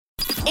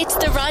It's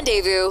The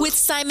Rendezvous with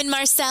Simon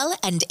Marcel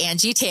and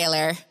Angie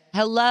Taylor.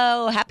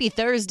 Hello, happy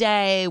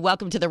Thursday.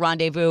 Welcome to The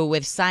Rendezvous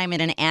with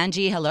Simon and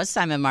Angie. Hello,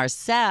 Simon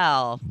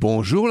Marcel.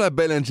 Bonjour, la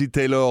belle Angie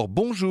Taylor.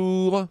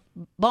 Bonjour.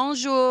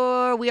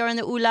 Bonjour. We are in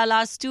the Ooh La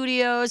La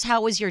studios.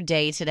 How was your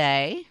day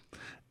today?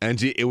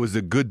 Angie, it was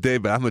a good day,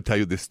 but I'm going to tell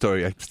you this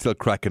story. I'm still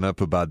cracking up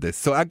about this.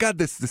 So I got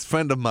this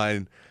friend of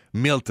mine,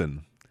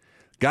 Milton.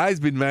 Guy's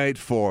been married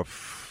for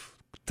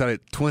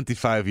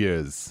 25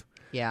 years.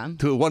 Yeah.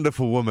 To a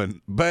wonderful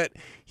woman. But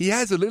he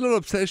has a little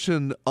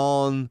obsession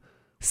on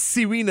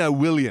Serena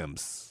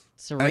Williams.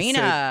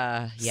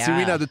 Serena, yeah.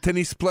 Serena, the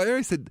tennis player.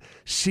 He said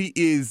she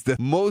is the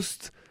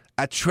most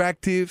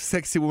attractive,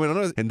 sexy woman on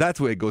earth. And that's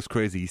where it goes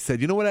crazy. He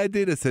said, you know what I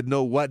did? I said,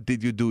 no, what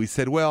did you do? He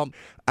said, well,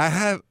 I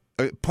have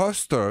a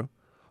poster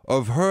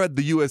of her at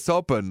the U.S.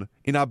 Open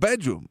in our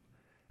bedroom.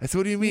 I said,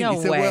 what do you mean? No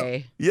he said, way.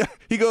 Well, yeah.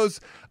 He goes,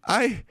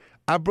 I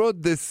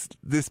brought this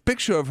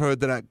picture of her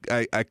that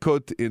I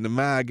caught in a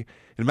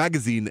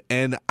magazine,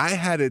 and I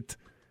had it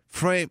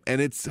framed, and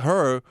it's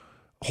her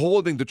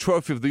holding the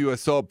trophy of the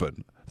U.S.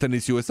 Open,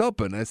 tennis U.S.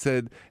 Open. I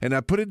said, and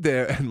I put it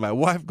there, and my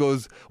wife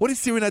goes, what is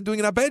Serena doing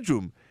in our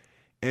bedroom?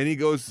 And he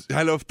goes,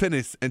 I love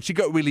tennis. And she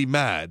got really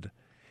mad.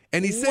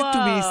 And he said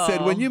to me, he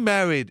said, when you're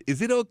married,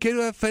 is it okay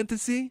to have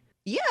fantasy?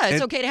 Yeah,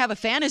 it's okay to have a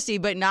fantasy,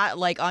 but not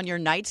like on your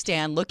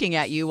nightstand looking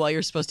at you while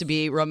you're supposed to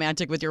be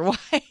romantic with your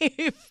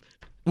wife.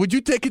 Would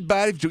you take it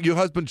bad if your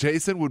husband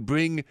Jason would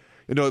bring,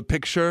 a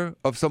picture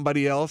of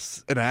somebody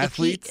else, an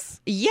athlete?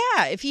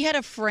 If he had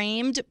a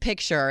framed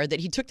picture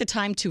that he took the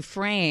time to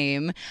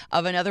frame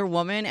of another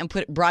woman and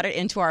brought it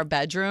into our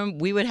bedroom,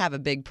 we would have a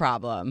big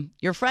problem.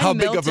 Your friend How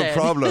Milton, big of a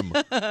problem?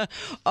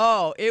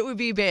 Oh, it would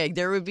be big.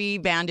 There would be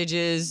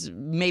bandages,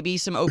 maybe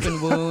some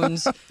open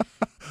wounds.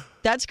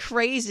 That's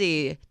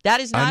crazy. That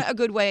is not a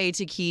good way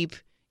to keep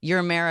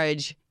your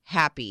marriage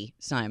happy,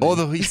 Simon.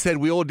 Although he said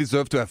we all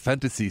deserve to have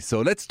fantasy.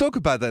 So let's talk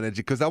about that,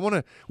 Angie, because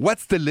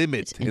what's the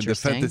limit in the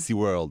fantasy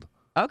world?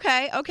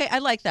 Okay. I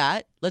like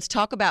that. Let's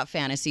talk about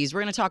fantasies. We're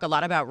going to talk a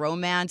lot about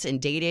romance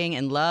and dating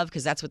and love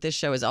because that's what this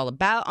show is all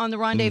about on The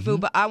Rendezvous,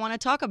 but I want to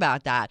talk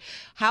about that.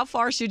 How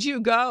far should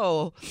you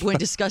go when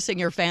discussing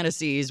your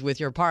fantasies with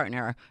your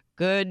partner?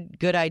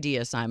 Good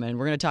idea, Simon.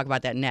 We're going to talk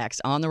about that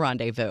next on The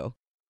Rendezvous.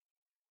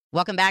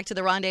 Welcome back to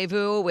The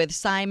Rendezvous with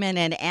Simon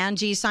and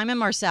Angie. Simon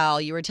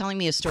Marcel, you were telling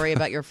me a story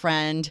about your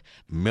friend,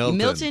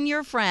 Milton,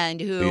 your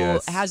friend, who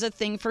has a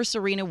thing for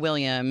Serena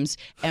Williams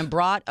and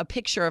brought a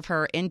picture of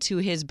her into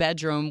his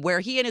bedroom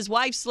where he and his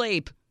wife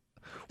sleep.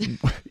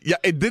 Yeah,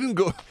 it didn't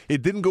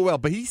go well.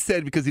 But he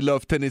said because he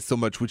loved tennis so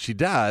much, which he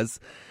does.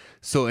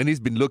 So, and he's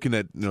been looking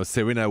at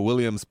Serena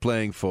Williams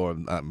playing for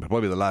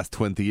probably the last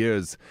 20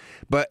 years,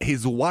 but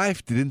his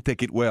wife didn't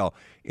take it well,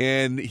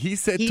 and he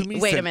said to me,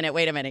 "Wait a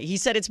minute." He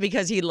said it's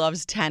because he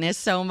loves tennis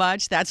so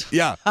much. That's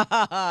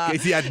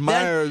because he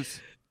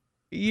admires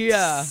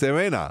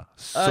Serena.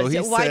 So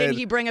why didn't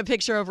he bring a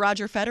picture of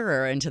Roger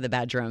Federer into the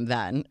bedroom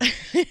then?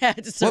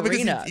 Serena. Well,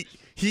 because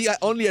he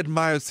only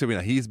admires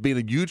Serena. He's been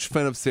a huge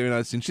fan of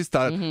Serena since she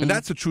started, and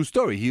that's a true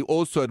story. He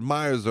also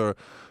admires her.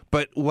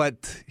 But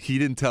what he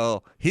didn't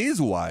tell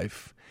his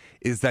wife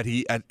is that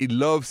he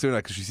loves Serena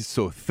because she's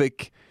so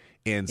thick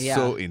and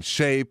so in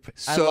shape.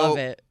 I love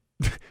it.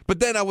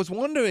 But then I was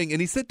wondering, and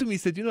he said to me,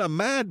 I'm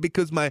mad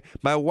because my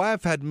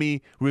wife had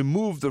me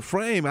remove the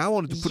frame. I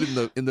wanted to put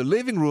it in the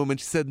living room, and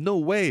she said, no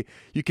way.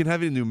 You can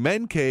have it in your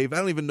man cave. I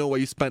don't even know why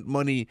you spent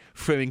money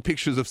framing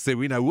pictures of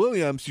Serena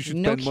Williams. You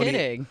should spend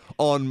money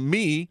on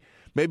me.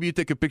 Maybe you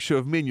take a picture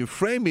of me and you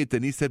frame it.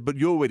 And he said, but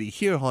you're already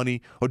here, honey.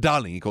 Or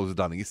darling, he calls it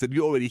darling. He said,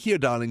 you're already here,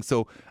 darling,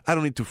 so I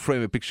don't need to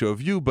frame a picture of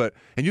you.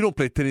 And you don't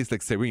play tennis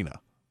like Serena.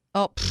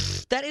 Oh,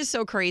 that is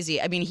so crazy.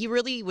 I mean, he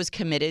really was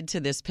committed to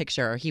this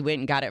picture. He went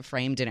and got it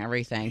framed and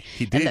everything.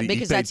 He did.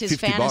 Because that's his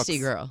fantasy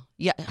girl.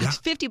 Yeah, it's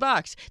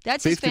 $50.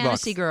 That's his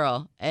fantasy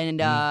girl.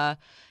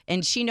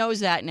 And she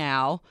knows that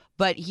now.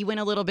 But he went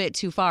a little bit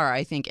too far,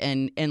 I think,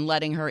 in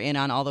letting her in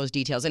on all those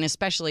details, and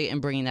especially in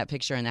bringing that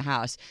picture in the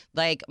house.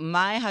 Like,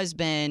 my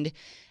husband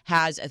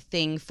has a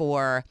thing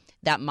for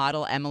that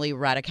model, Emily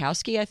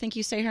Ratajkowski, I think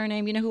you say her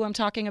name. You know who I'm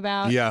talking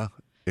about? Yeah.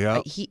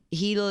 Yeah.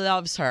 He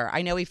loves her.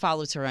 I know he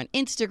follows her on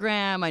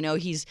Instagram. I know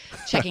he's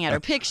checking out her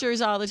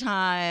pictures all the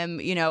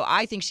time.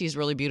 I think she's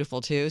really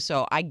beautiful, too,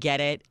 so I get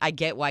it. I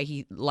get why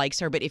he likes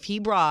her. But if he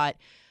brought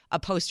a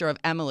poster of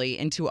Emily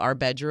into our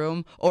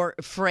bedroom or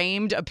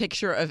framed a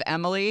picture of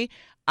Emily,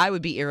 I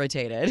would be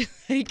irritated.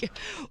 You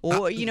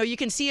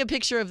can see a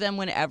picture of them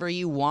whenever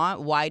you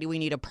want. Why do we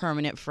need a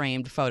permanent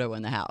framed photo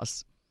in the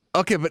house?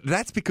 Okay, but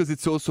that's because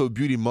it's also a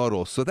beauty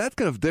model. So that's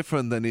kind of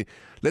different than,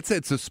 let's say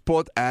it's a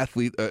sport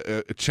athlete,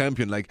 a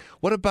champion. Like,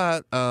 what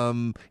about,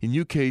 in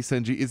UK,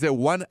 Sanji, is there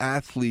one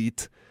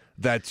athlete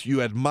that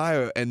you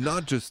admire, and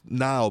not just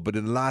now, but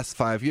in the last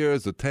 5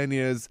 years or 10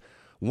 years,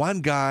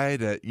 one guy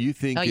that you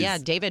think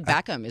David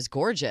Beckham is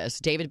gorgeous.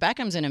 David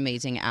Beckham's an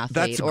amazing athlete.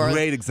 That's a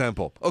great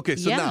example. Okay,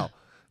 so now,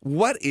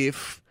 what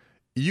if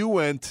you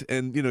went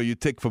and you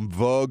take from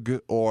Vogue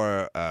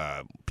or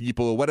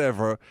People or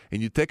whatever,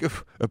 and you take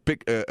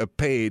a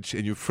page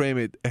and you frame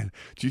it. And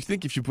do you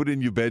think if you put it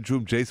in your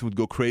bedroom, Jason would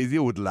go crazy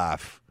or would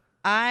laugh?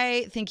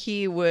 I think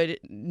he would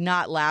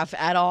not laugh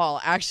at all,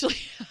 actually.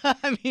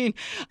 I mean,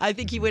 I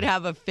think he would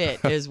have a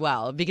fit as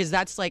well, because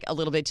that's like a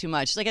little bit too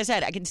much. Like I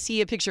said, I can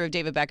see a picture of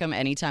David Beckham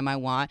anytime I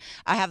want.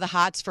 I have the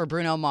hots for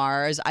Bruno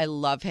Mars. I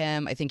love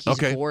him. I think he's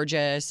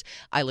gorgeous.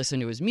 I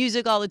listen to his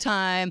music all the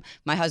time.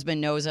 My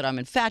husband knows that I'm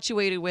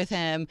infatuated with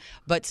him.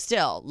 But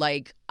still,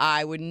 like,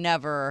 I would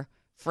never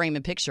frame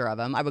a picture of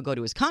him. I would go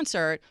to his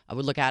concert. I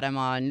would look at him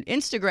on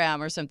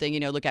Instagram or something,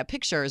 look at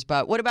pictures.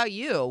 But what about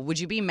you? Would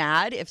you be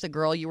mad if the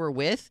girl you were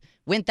with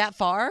went that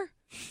far?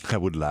 I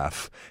would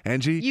laugh.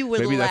 Angie, you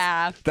would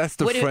laugh. That's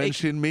the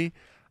French in me.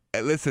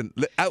 Listen,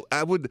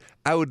 I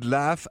would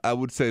laugh. I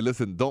would say,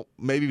 listen,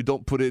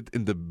 don't put it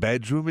in the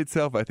bedroom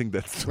itself. I think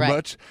that's too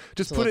much.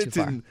 Just put it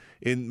in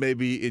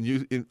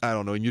I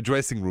don't know, in your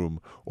dressing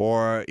room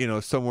or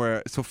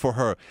somewhere. So for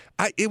her,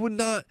 it would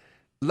not.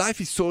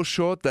 Life is so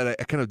short that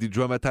I kind of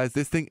de-dramatize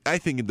this thing. I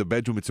think in the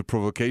bedroom it's a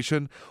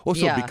provocation.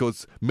 Also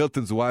because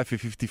Milton's wife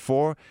is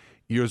 54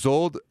 years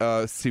old.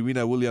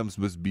 Serena Williams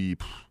must be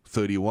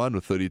 31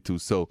 or 32.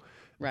 So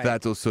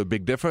that's also a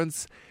big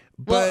difference.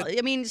 Well,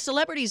 I mean,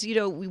 celebrities,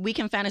 we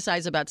can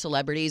fantasize about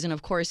celebrities. And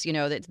of course,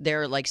 that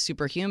they're like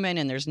superhuman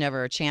and there's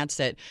never a chance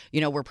that,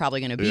 we're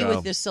probably going to be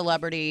with this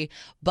celebrity.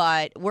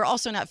 But we're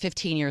also not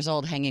 15 years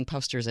old hanging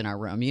posters in our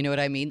room. You know what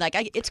I mean? Like,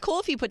 it's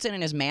cool if he puts it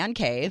in his man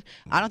cave.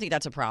 I don't think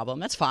that's a problem.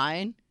 That's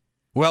fine.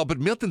 Well, but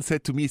Milton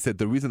said to me,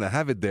 the reason I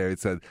have it there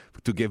is to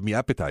give me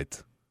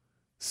appetite.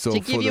 So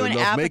to give you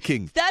an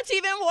making. That's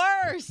even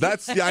worse.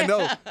 I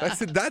know.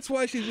 That's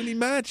why she's really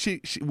mad.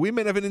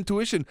 Women have an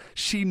intuition.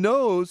 She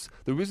knows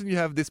the reason you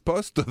have this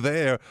poster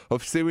there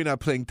of Serena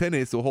playing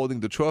tennis or holding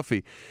the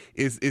trophy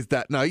is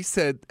that now he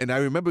said, and I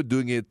remember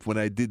doing it when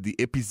I did the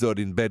episode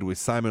in bed with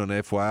Simon on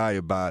FYI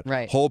about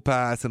Hall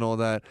Pass and all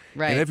that,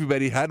 and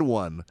everybody had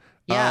one.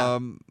 Yeah.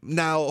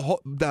 Now.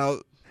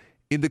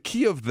 In the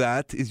key of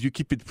that is you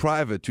keep it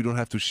private. You don't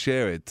have to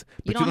share it.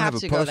 But you don't have a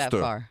to poster. go that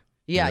far.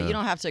 Yeah, you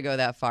don't have to go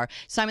that far.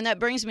 Simon, that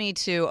brings me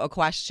to a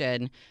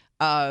question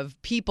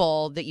of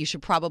people that you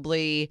should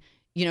probably,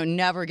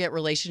 never get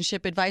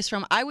relationship advice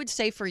from. I would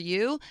say for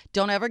you,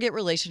 don't ever get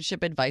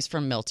relationship advice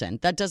from Milton.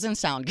 That doesn't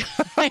sound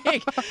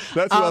good.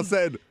 That's well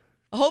said.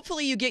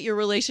 Hopefully you get your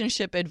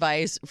relationship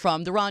advice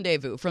from the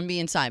Rendezvous, from me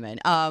and Simon.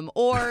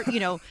 Or,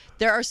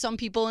 there are some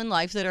people in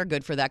life that are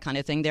good for that kind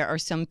of thing. There are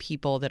some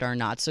people that are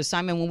not. So,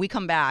 Simon, when we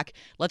come back,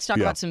 let's talk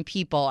about some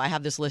people. I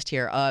have this list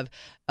here of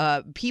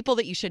people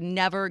that you should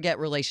never get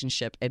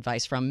relationship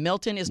advice from.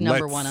 Milton is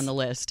number one on the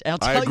list. I'll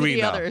tell you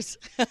the others.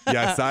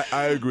 Yes,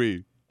 I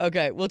agree.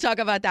 Okay, we'll talk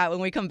about that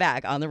when we come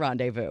back on The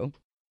Rendezvous.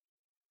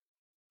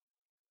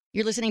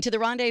 You're listening to The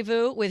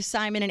Rendezvous with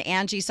Simon and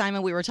Angie.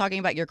 Simon, we were talking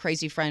about your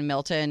crazy friend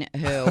Milton,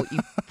 who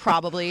you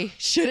probably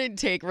shouldn't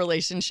take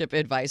relationship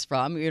advice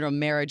from,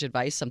 marriage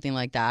advice, something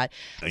like that.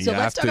 So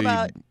let's talk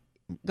about...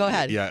 Go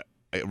ahead. Yeah,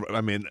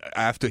 I mean,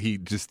 after he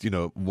just,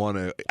 want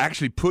to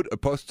actually put a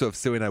poster of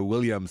Serena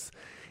Williams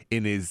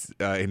in his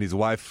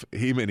wife,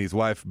 him and his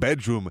wife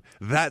bedroom,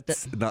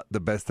 that's not the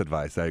best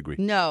advice. I agree.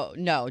 No,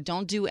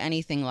 don't do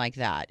anything like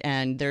that.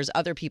 And there's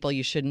other people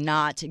you should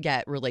not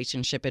get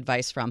relationship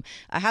advice from.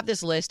 I have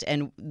this list,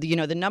 and the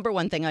number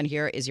one thing on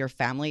here is your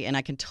family, and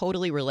I can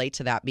totally relate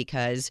to that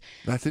because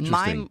that's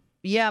interesting.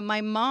 My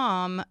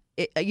mom.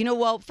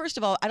 Well, first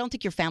of all, I don't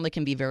think your family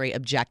can be very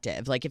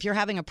objective. Like if you're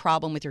having a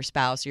problem with your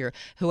spouse or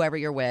whoever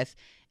you're with,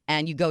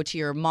 and you go to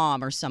your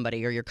mom or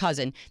somebody or your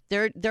cousin,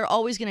 they're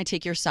always going to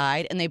take your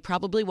side, and they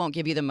probably won't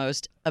give you the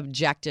most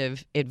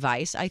objective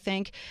advice, I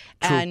think.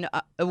 True. And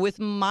with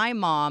my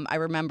mom, I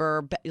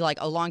remember like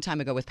a long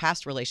time ago with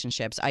past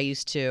relationships, I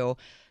used to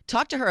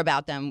talk to her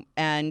about them,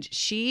 and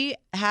she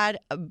had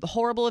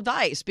horrible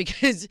advice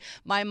because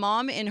my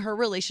mom in her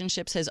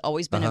relationships has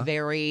always been a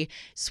very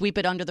sweep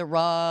it under the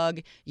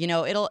rug,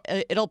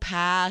 it'll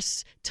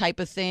pass type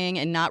of thing,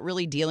 and not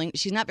really dealing.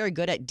 She's not very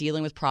good at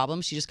dealing with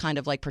problems. She just kind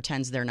of like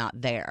pretends they're not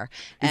there.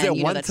 Is there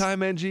one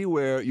time, Angie,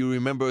 where you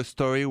remember a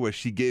story where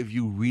she gave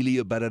you really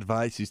a bad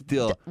advice? You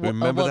still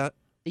remember that?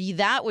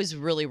 That was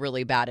really,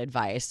 really bad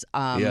advice.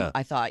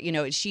 I thought,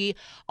 she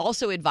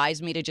also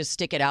advised me to just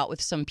stick it out with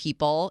some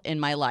people in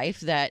my life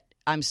that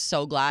I'm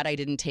so glad I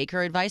didn't take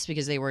her advice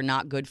because they were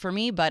not good for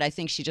me. But I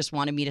think she just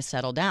wanted me to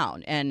settle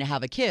down and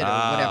have a kid or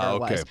whatever it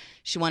was.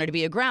 She wanted to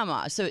be a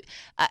grandma. So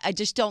I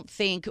just don't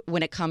think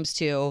when it comes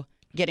to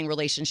getting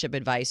relationship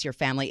advice, your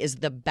family is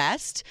the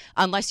best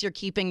unless you're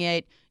keeping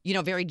it,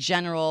 very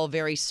general,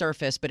 very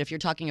surface. But if you're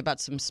talking about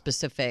some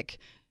specific,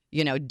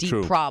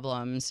 deep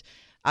problems,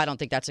 I don't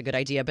think that's a good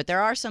idea. But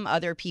there are some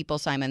other people,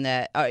 Simon,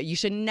 that you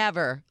should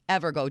never,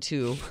 ever go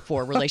to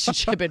for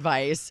relationship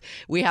advice.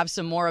 We have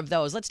some more of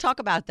those. Let's talk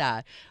about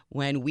that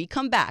when we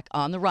come back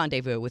on The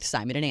Rendezvous with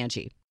Simon and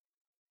Angie.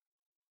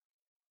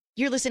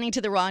 You're listening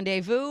to The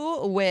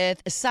Rendezvous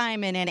with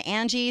Simon and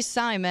Angie.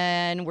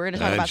 Simon, we're going to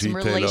talk about some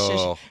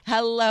relationship.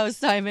 Hello,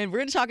 Simon. We're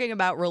going to talking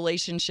about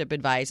relationship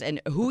advice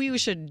and who you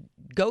should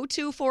go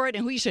to for it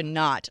and who you should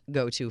not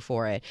go to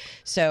for it.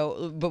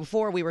 So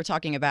before we were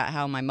talking about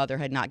how my mother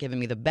had not given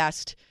me the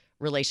best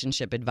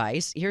relationship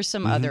advice. Here's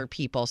some other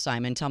people,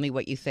 Simon. Tell me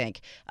what you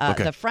think.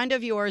 Okay. The friend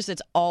of yours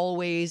that's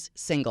always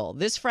single.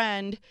 This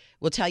friend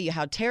will tell you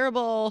how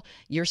terrible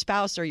your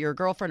spouse or your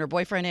girlfriend or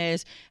boyfriend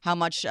is, how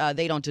much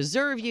they don't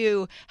deserve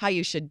you, how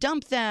you should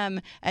dump them,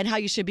 and how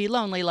you should be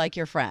lonely like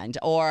your friend,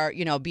 or,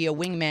 be a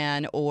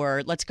wingman,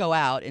 or let's go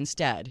out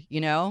instead,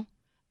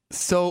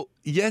 So,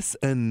 yes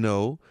and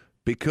no,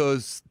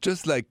 because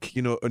just like,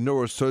 a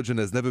neurosurgeon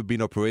has never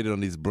been operated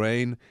on his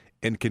brain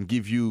and can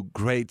give you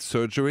great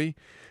surgery,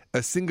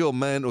 a single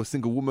man or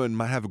single woman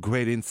might have a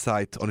great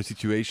insight on a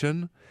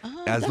situation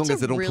as long as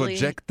they don't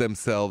project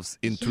themselves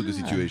into the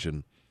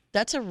situation.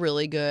 That's a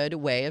really good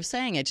way of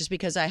saying it. Just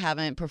because I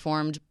haven't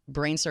performed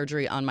brain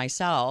surgery on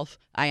myself,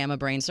 I am a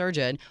brain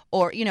surgeon.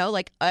 Or,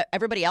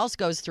 everybody else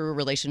goes through a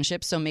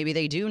relationship, so maybe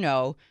they do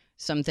know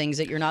some things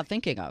that you're not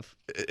thinking of.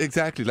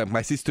 Exactly. Like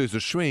my sister is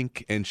a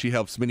shrink and she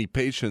helps many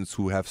patients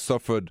who have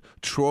suffered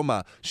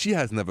trauma she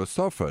has never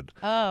suffered.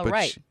 Oh, but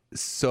right.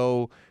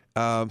 Some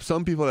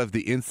people have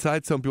the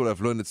insight, some people have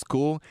learned at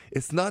school.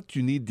 It's not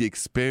you need the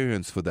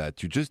experience for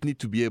that. You just need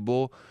to be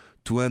able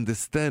to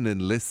understand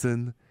and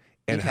listen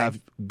and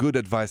have good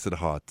advice at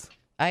heart.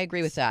 I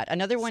agree with that.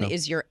 Another one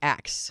is your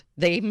ex.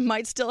 They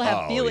might still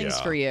have feelings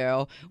for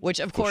you, which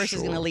of course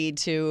is going to lead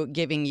to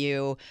giving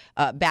you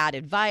bad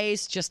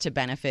advice just to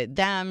benefit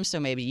them. So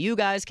maybe you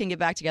guys can get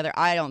back together.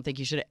 I don't think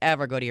you should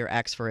ever go to your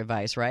ex for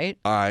advice, right?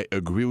 I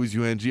agree with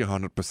you, Angie,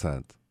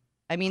 100%.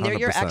 I mean, they're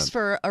your ex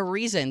for a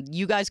reason.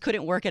 You guys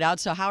couldn't work it out,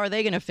 so how are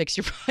they going to fix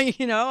your, how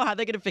are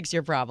they going to fix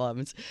your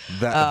problems?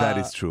 That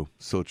is true.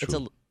 So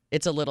true.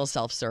 It's a little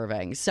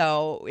self-serving.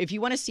 So if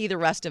you want to see the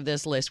rest of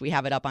this list, we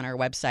have it up on our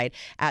website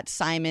at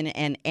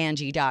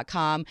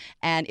simonandangie.com.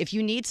 And if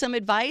you need some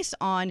advice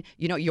on,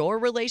 your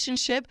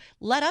relationship,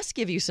 let us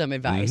give you some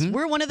advice.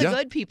 We're one of the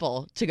good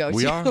people to go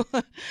we to.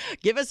 Are.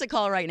 Give us a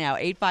call right now,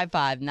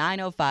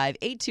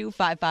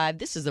 855-905-8255.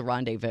 This is The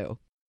Rendezvous.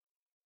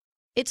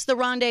 It's The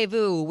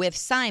Rendezvous with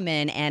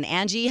Simon and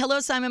Angie. Hello,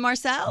 Simon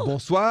Marcel.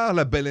 Bonsoir,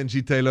 la belle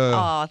Angie Taylor.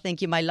 Oh,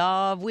 thank you, my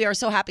love. We are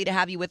so happy to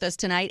have you with us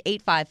tonight.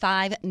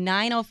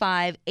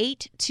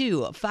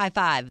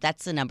 855-905-8255.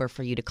 That's the number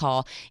for you to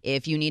call.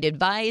 If you need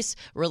advice,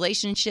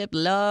 relationship,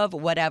 love,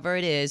 whatever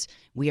it is,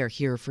 we are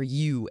here for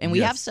you. And we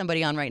have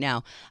somebody on right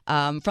now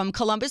from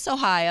Columbus,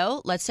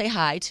 Ohio. Let's say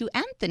hi to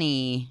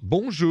Anthony.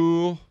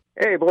 Bonjour.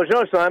 Hey,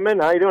 bonjour,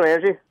 Simon. How you doing,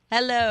 Angie?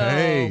 Hello.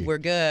 Hey. We're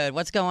good.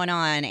 What's going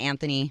on,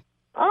 Anthony?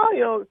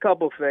 A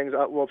couple of things.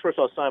 Well, first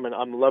of all, Simon,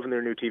 I'm loving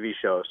their new TV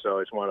show, so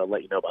I just want to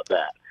let you know about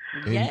that.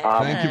 Yes.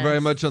 Thank you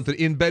very much, Anthony.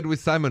 In Bed with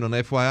Simon on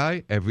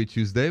FYI every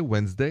Tuesday,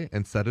 Wednesday,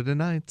 and Saturday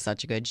night.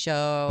 Such a good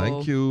show.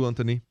 Thank you,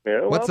 Anthony.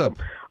 You're What's welcome.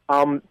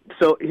 up?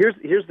 So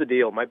here's the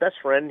deal. My best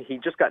friend, he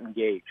just got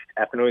engaged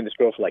after knowing this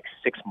girl for like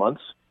 6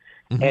 months,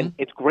 and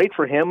it's great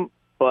for him,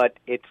 but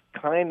it's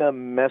kind of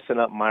messing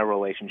up my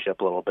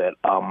relationship a little bit.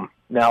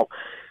 Now,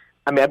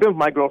 I've been with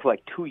my girl for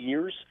like 2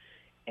 years,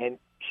 and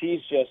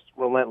she's just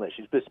relentless.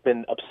 She's just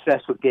been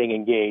obsessed with getting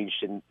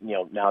engaged, and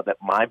now that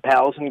my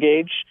pal's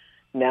engaged,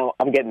 now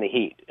I'm getting the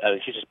heat.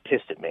 She's just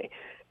pissed at me,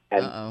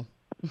 and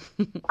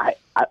I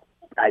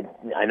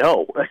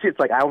know it's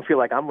like I don't feel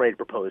like I'm ready to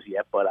propose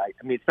yet. But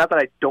it's not that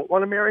I don't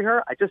want to marry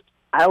her. I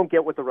don't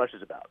get what the rush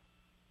is about.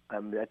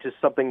 That's just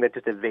something that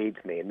just evades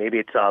me. And maybe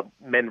it's a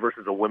men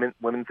versus a women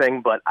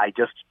thing, but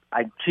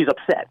she's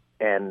upset,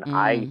 and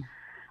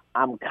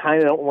I'm kind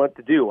of don't know what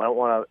to do. I don't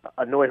want to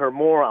annoy her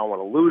more. I don't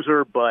want to lose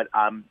her, but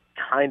I'm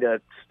kind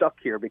of stuck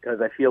here because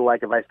I feel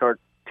like if I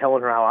start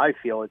telling her how I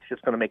feel, it's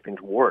just going to make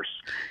things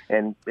worse.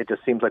 And it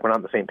just seems like we're not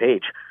on the same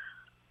page.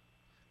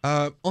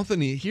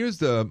 Anthony, here's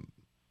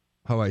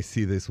how I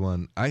see this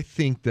one. I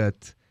think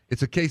that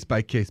it's a case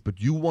by case, but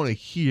you want to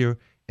hear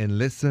and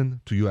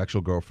listen to your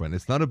actual girlfriend.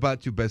 It's not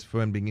about your best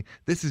friend being.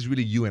 This is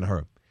really you and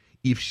her.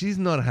 If she's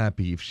not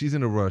happy, if she's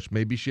in a rush,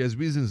 maybe she has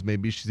reasons,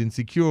 maybe she's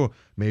insecure,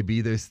 maybe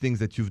there's things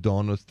that you've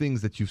done or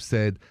things that you've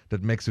said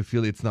that makes her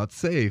feel it's not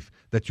safe,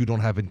 that you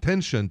don't have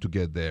intention to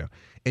get there.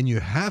 And you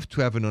have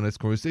to have an honest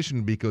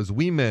conversation because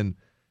women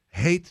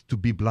hate to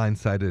be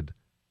blindsided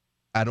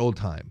at all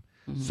time.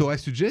 So I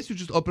suggest you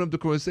just open up the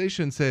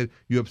conversation and say,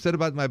 you're upset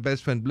about my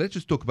best friend, let's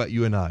just talk about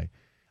you and I.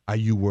 Are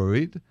you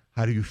worried?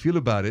 How do you feel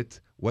about it?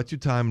 What's your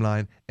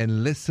timeline?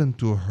 And listen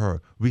to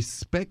her.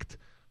 Respect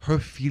her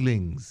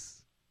feelings.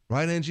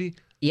 Right, Angie?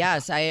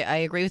 Yes, I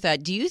agree with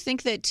that. Do you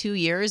think that 2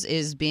 years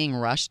is being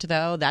rushed,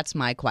 though? That's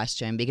my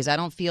question, because I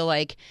don't feel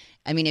like,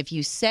 if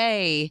you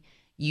say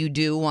you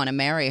do want to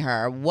marry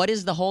her, what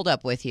is the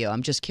holdup with you?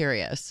 I'm just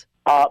curious.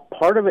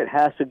 Part of it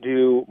has to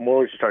do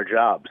more with just our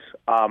jobs.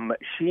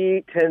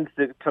 She tends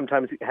to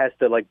sometimes has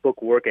to book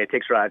work, and it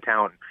takes her out of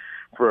town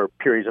for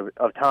periods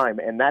of time,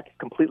 and that's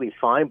completely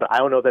fine, but I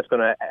don't know if that's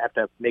going to have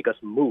to make us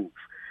move.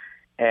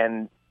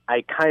 And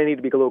I kind of need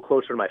to be a little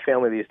closer to my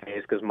family these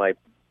days because my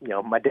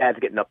dad's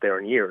getting up there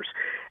in years,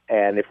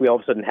 and if we all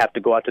of a sudden have to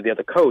go out to the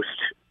other coast,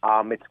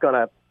 it's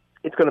gonna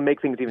make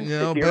things even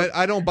stickier. But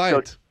I don't buy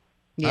it.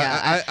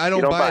 Yeah, I don't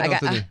You don't buy buy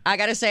it, Anthony. I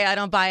got to say, I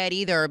don't buy it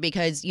either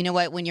because you know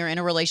what? When you're in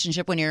a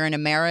relationship, when you're in a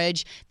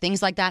marriage,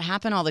 things like that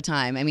happen all the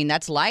time. I mean,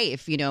 that's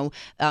life.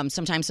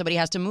 Sometimes somebody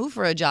has to move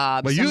for a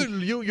job. But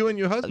you and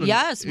your husband,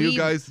 Yes, you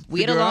guys we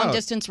had a figure it long out.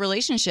 distance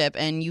relationship,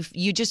 and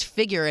you just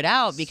figure it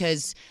out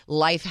because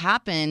life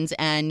happens,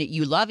 and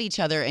you love each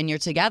other, and you're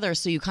together,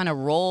 so you kind of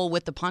roll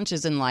with the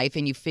punches in life,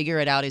 and you figure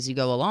it out as you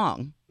go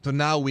along. So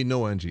now we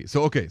know Angie.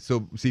 So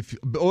see, if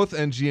both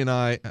Angie and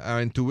I, her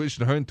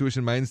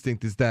intuition, my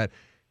instinct is that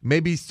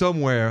maybe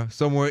somewhere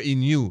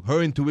in you,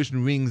 her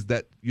intuition rings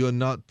that you're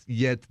not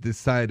yet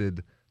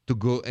decided to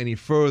go any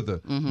further.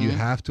 Mm-hmm. You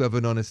have to have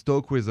an honest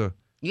talk with her.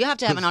 You have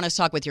to have an honest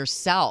talk with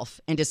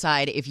yourself and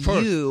decide if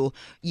you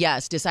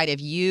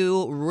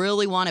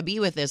really want to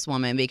be with this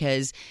woman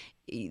because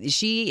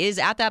she is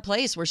at that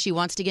place where she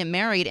wants to get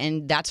married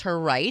and that's her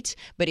right.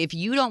 But if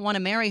you don't want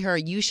to marry her,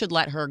 you should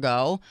let her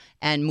go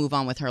and move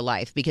on with her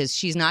life because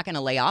she's not going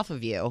to lay off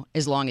of you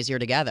as long as you're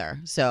together.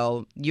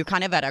 So you're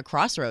kind of at a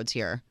crossroads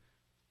here.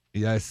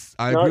 Yes,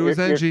 I agree with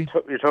Angie.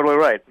 You're totally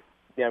right.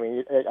 Yeah, I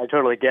mean, I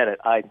totally get it.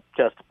 I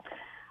guess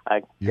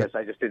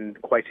I just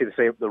didn't quite see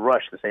the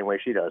rush the same way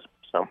she does.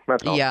 So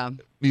that's all. Yeah.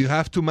 You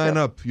have to man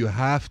up. You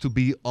have to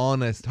be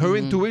honest. Her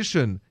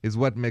intuition is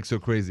what makes her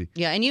crazy.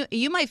 Yeah, and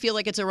you might feel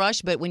like it's a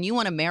rush, but when you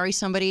want to marry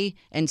somebody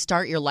and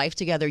start your life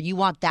together, you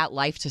want that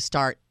life to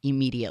start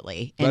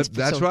immediately. And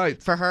That's right.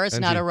 For her, it's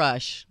not Angie. a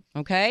rush.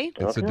 Okay?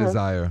 It's a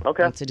desire.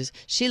 Okay.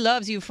 She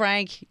loves you,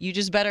 Frank. You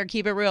just better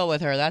keep it real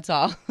with her. That's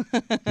all.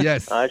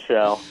 Yes. I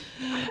shall.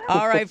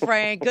 All right,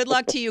 Frank. Good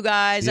luck to you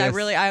guys. Yes.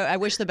 I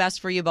wish the best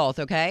for you both,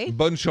 okay?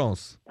 Bonne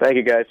chance. Thank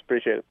you, guys.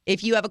 Appreciate it.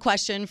 If you have a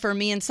question for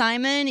me and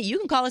Simon, you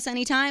can call us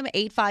anytime,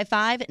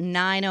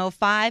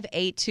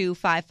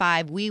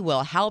 855-905-8255. We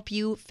will help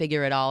you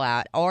figure it all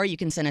out. Or you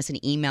can send us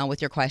an email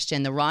with your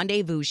question,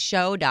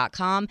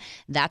 therendezvousshow.com.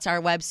 That's our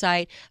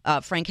website.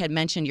 Frank had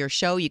mentioned your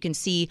show. You can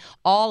see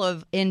all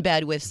of In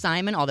Bed with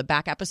Simon. All the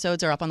back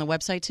episodes are up on the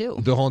website, too.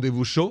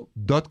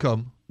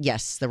 therendezvousshow.com.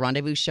 Yes,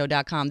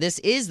 therendezvousshow.com. This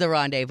is The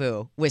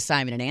Rendezvous with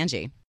Simon and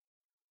Angie.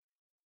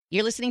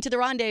 You're listening to The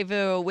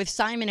Rendezvous with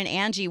Simon and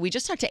Angie. We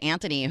just talked to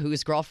Anthony,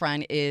 whose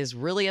girlfriend is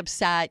really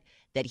upset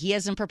that he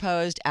hasn't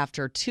proposed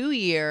after 2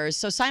 years.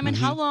 So, Simon,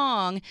 how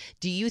long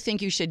do you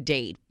think you should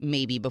date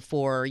maybe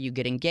before you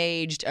get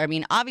engaged? I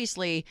mean,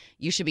 obviously,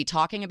 you should be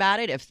talking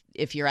about it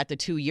if you're at the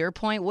 2-year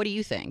point. What do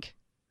you think?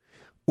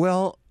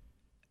 Well,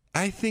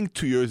 I think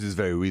 2 years is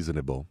very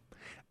reasonable.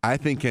 I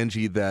think,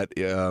 Angie, that,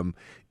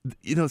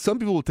 some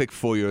people will take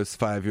 4 years,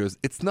 5 years.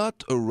 It's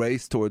not a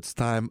race towards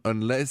time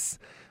unless,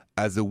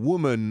 as a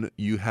woman,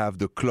 you have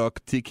the clock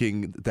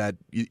ticking that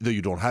either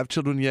you don't have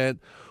children yet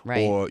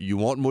or you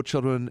want more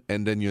children,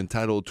 and then you're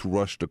entitled to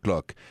rush the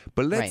clock.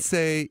 But let's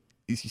say,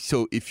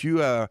 so if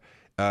you are,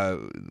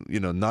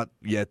 not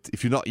yet,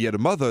 if you're not yet a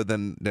mother,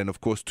 then of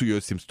course 2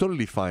 years seems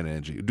totally fine,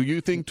 Angie. Do you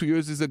think 2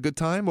 years is a good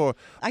time, or?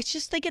 I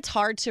just think it's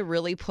hard to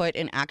really put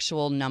an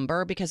actual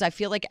number because I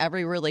feel like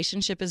every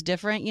relationship is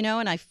different,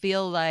 and I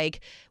feel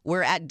like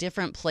we're at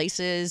different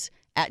places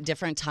at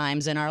different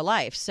times in our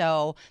life.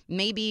 So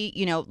maybe,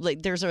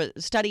 like there's a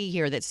study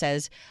here that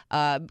says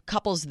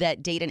couples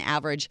that date an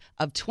average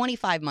of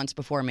 25 months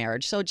before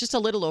marriage, so just a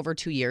little over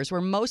 2 years,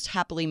 were most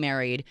happily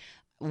married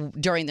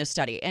during this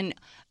study. And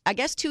I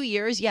guess 2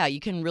 years, you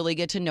can really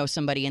get to know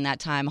somebody in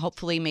that time.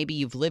 Hopefully, maybe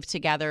you've lived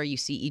together, you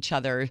see each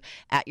other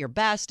at your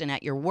best and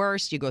at your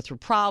worst, you go through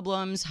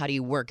problems, how do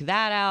you work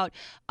that out?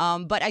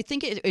 But I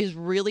think it is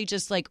really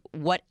just like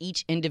what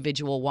each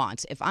individual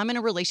wants. If I'm in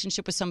a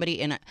relationship with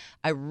somebody and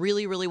I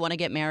really, really want to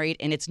get married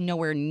and it's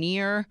nowhere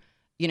near,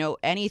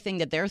 anything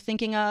that they're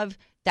thinking of,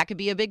 that could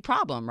be a big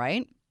problem,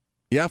 right?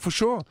 Yeah, for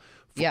sure.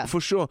 For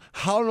sure.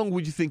 How long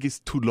would you think is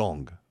too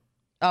long?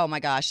 Oh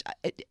my gosh!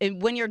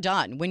 When you're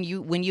done, when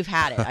you've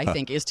had it, I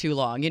think is too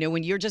long.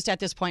 When you're just at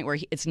this point where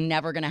it's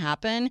never going to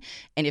happen,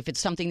 and if it's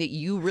something that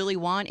you really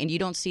want and you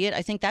don't see it,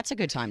 I think that's a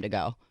good time to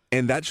go.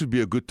 And that should be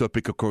a good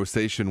topic of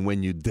conversation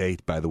when you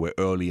date, by the way,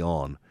 early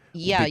on.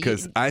 Yeah,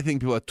 because I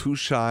think people are too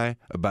shy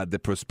about their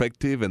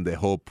perspective and their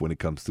hope when it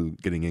comes to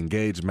getting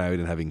engaged,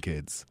 married, and having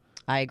kids.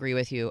 I agree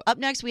with you. Up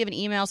next, we have an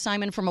email,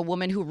 Simon, from a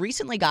woman who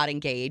recently got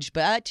engaged,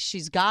 but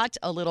she's got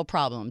a little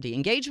problem. The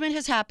engagement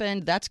has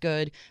happened. That's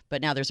good.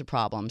 But now there's a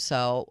problem.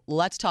 So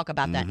let's talk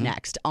about that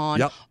next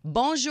on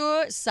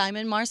Bonjour,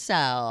 Simon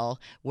Marcel,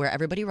 where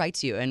everybody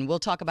writes you. And we'll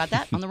talk about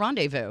that on The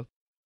Rendezvous.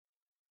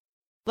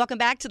 Welcome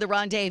back to The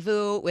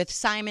Rendezvous with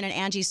Simon and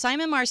Angie.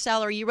 Simon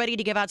Marcel, are you ready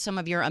to give out some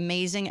of your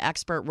amazing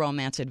expert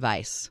romance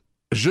advice?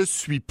 Je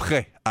suis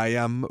prêt. I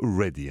am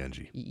ready,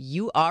 Angie.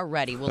 You are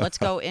ready. Well, let's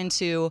go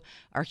into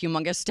our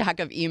humongous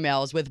stack of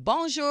emails with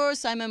Bonjour,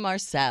 Simon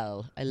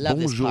Marcel. I love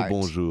this part.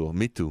 Bonjour.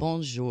 Me too.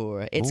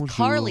 Bonjour. It's Bonjour.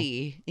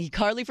 Carly.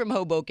 Carly from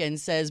Hoboken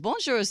says,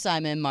 Bonjour,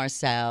 Simon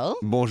Marcel.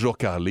 Bonjour,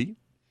 Carly.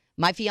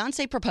 My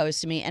fiance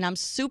proposed to me, and I'm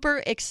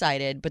super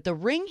excited, but the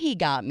ring he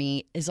got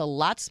me is a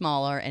lot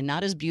smaller and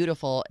not as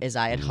beautiful as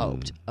I had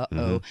hoped.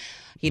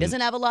 He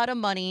doesn't have a lot of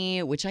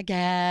money, which I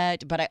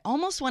get, but I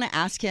almost want to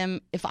ask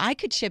him if I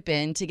could chip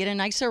in to get a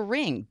nicer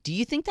ring. Do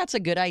you think that's a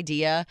good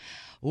idea?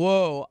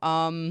 Whoa.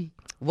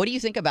 What do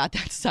you think about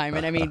that,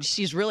 Simon? I mean,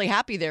 she's really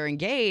happy they're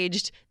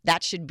engaged.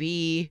 That should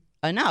be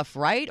enough,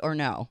 right? Or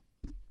no?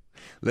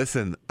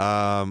 Listen,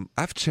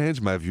 I've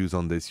changed my views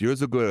on this.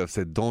 Years ago, I've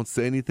said don't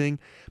say anything.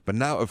 But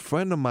now a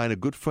friend of mine, a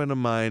good friend of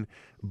mine,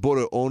 bought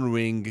her own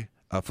ring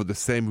for the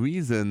same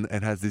reason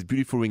and has this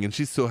beautiful ring. And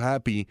she's so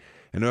happy.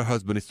 And her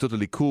husband is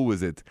totally cool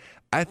with it.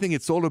 I think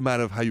it's all a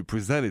matter of how you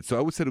present it. So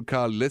I would say to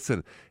Carl,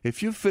 listen,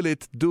 if you feel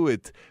it, do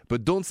it.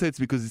 But don't say it's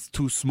because it's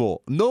too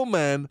small. No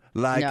man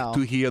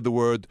to hear the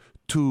word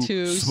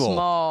too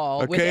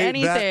small. Okay? With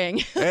anything.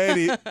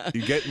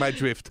 You get my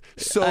drift.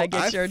 So I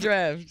get your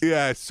drift.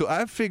 Yeah, so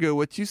I figure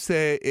what you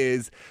say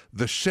is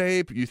the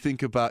shape, you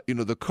think about,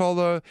 the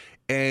color,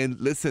 and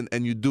listen,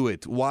 and you do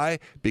it. Why?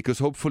 Because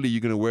hopefully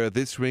you're going to wear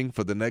this ring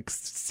for the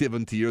next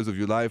 70 years of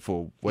your life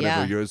or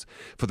whatever years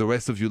for the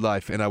rest of your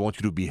life, and I want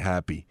you to be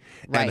happy.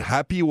 Right. And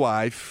happy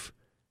wife,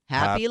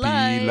 happy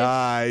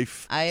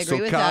life. I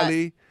agree with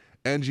Carly,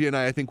 Angie and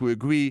I think we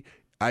agree.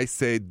 I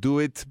say do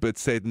it, but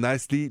say it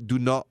nicely. Do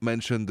not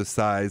mention the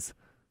size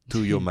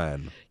to your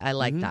man. I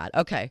like that.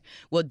 Okay.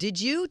 Well,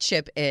 did you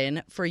chip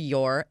in for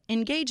your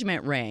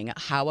engagement ring?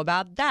 How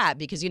about that?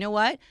 Because you know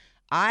what?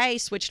 I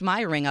switched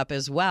my ring up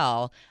as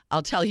well.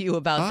 I'll tell you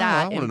about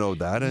that. I want to know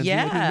that. Angie.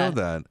 Yeah. I didn't know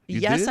that. You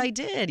yes, did? I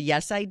did.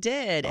 Yes, I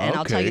did. And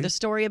I'll tell you the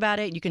story about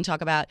it. You can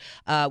talk about,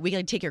 we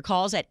can take your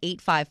calls at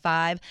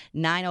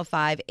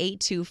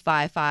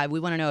 855-905-8255. We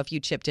want to know if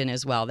you chipped in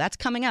as well. That's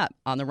coming up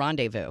on The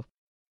Rendezvous.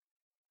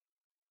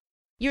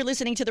 You're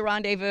listening to The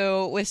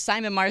Rendezvous with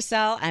Simon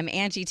Marcel. I'm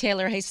Angie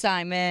Taylor. Hey,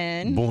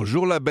 Simon.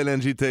 Bonjour, la belle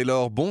Angie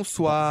Taylor.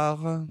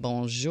 Bonsoir.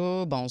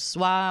 Bonjour,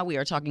 bonsoir. We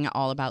are talking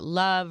all about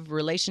love,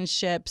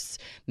 relationships,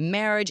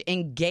 marriage,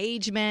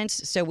 engagement.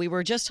 So we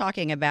were just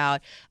talking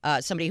about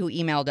somebody who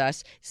emailed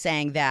us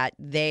saying that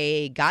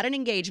they got an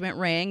engagement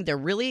ring. They're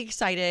really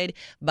excited,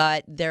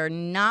 but they're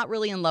not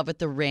really in love with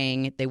the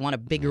ring. They want a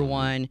bigger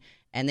one.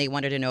 And they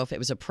wanted to know if it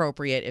was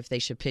appropriate, if they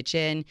should pitch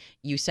in.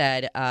 You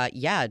said,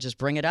 yeah, just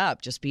bring it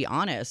up. Just be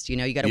honest. You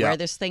got to wear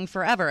this thing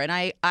forever. And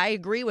I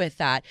agree with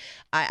that.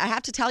 I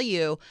have to tell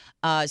you,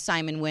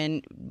 Simon,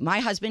 when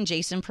my husband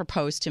Jason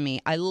proposed to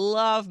me, I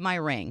love my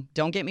ring.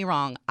 Don't get me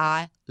wrong.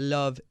 I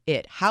love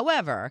it.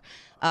 However,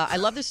 I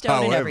love the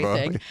stone and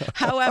everything.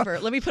 However,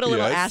 let me put a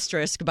little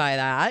asterisk by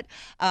that.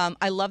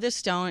 I love this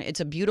stone.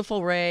 It's a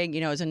beautiful ring.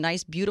 It's a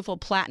nice, beautiful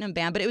platinum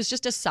band, but it was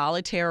just a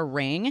solitaire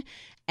ring.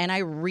 And I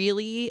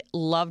really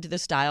loved the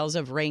styles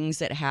of rings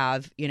that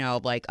have,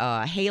 like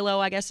a halo,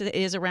 I guess it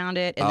is around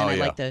it. And then I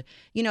like the,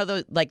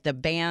 the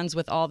bands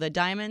with all the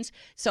diamonds.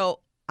 So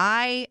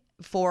I,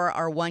 for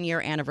our 1-year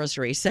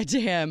anniversary, said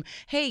to him,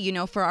 hey,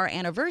 for our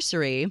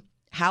anniversary,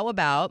 how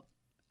about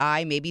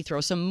I maybe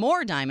throw some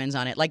more diamonds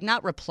on it? Like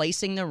not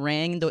replacing the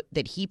ring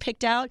that he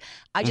picked out.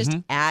 I just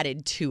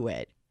added to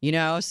it.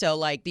 So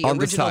like the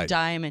original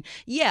diamond,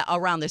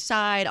 around the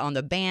side, on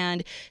the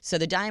band. So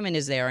the diamond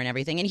is there and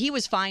everything. And he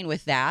was fine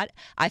with that.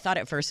 I thought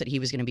at first that he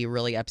was going to be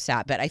really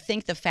upset. But I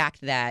think the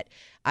fact that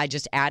I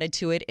just added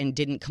to it and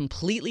didn't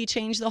completely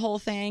change the whole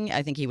thing,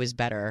 I think he was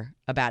better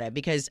about it.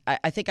 Because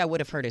I think I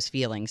would have hurt his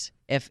feelings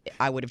if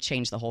I would have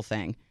changed the whole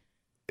thing.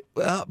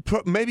 Well,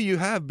 maybe you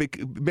have.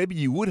 Maybe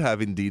you would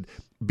have indeed,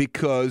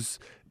 because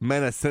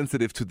men are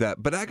sensitive to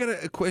that. But I got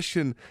a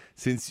question,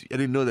 since I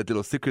didn't know that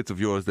little secret of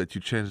yours that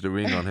you changed the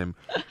ring on him.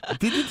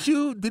 Didn't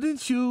you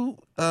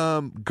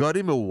got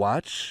him a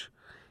watch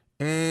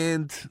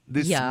and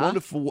this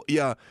wonderful?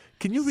 Yeah.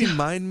 Can you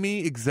remind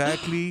me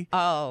exactly?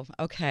 Oh,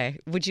 okay.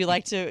 Would you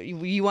like to?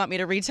 You want me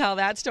to retell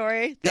that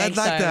story? Thanks,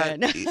 I'd like Simon.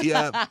 that.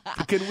 Yeah.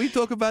 Can we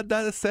talk about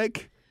that a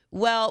sec?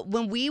 Well,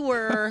 when we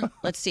were,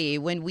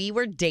 when we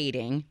were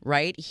dating,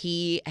 right,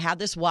 he had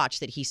this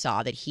watch that he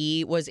saw that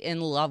he was in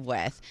love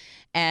with.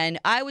 And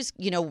I was,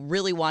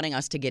 really wanting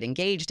us to get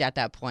engaged at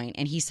that point.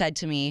 And he said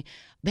to me,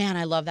 man,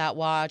 I love that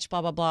watch,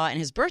 blah, blah, blah. And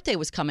his birthday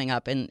was coming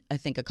up in, I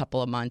think, a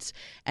couple of months.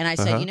 And I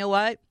said, you know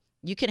what?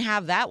 You can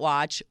have that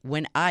watch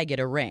when I get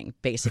a ring.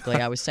 Basically,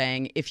 I was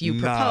saying, if you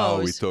propose, now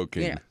we're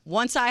talking.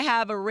 Once I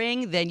have a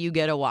ring, then you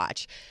get a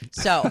watch.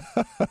 So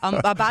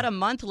about a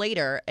month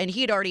later, and he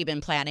had already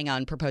been planning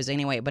on proposing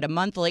anyway, but a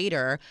month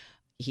later,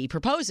 he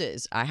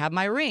proposes. I have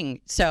my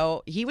ring.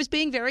 So he was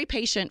being very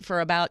patient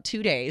for about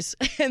 2 days.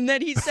 And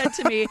then he said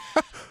to me,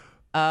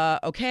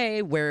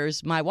 okay,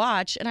 where's my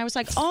watch? And I was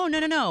like, oh,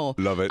 no.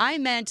 Love it. I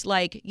meant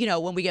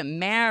when we get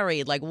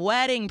married, like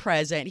wedding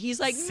present. He's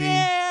like,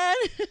 man.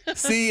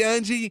 See,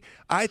 Angie,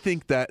 I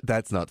think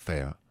that's not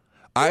fair.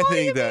 What do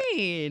you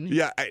mean?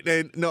 Yeah,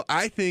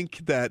 I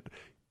think that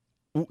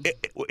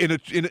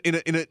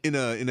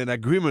in an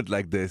agreement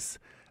like this,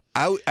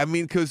 I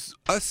mean, because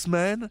us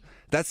men,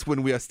 that's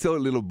when we are still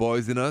little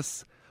boys in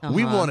us.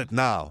 We want it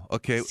now,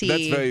 okay? See,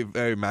 that's very,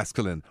 very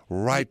masculine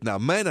right now.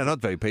 Men are not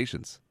very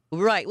patient.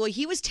 Right. Well,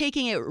 he was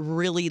taking it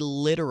really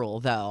literal,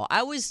 though.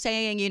 I was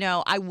saying,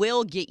 I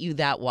will get you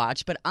that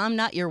watch, but I'm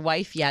not your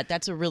wife yet.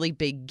 That's a really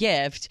big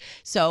gift.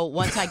 So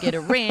once I get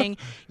a ring,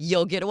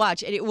 you'll get a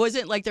watch. And it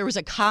wasn't like there was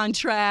a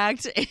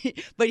contract,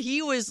 but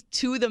he was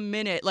to the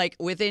minute, like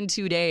within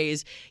 2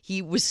 days,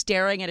 he was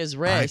staring at his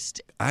wrist.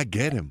 I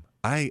get him.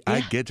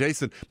 I get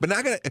Jason, but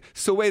not gonna.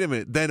 So wait a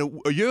minute.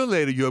 Then a year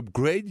later, you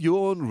upgrade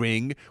your own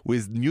ring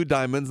with new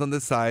diamonds on the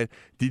side.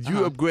 Did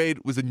you upgrade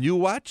with a new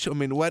watch? I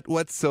mean,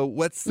 what's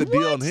the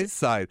deal on his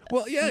side?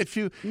 Well, yeah. If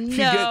you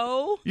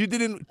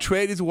didn't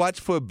trade his watch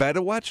for a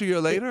better watch a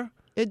year later.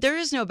 There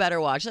is no better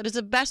watch. That is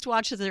the best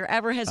watch that there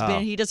ever has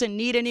been. He doesn't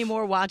need any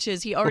more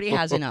watches. He already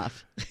has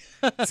enough.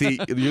 See,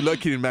 you're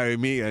lucky to marry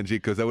me, Angie,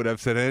 because I would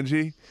have said,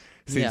 Angie,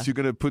 since you're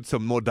going to put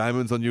some more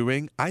diamonds on your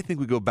ring, I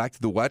think we go back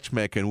to the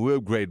watchmaker and we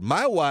upgrade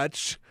my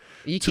watch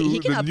to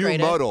the new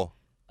model.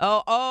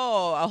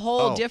 Oh, a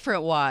whole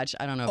different watch.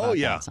 I don't know about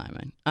that,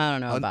 Simon. I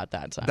don't know about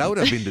that, Simon. That would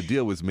have been the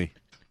deal with me.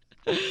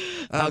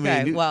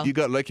 You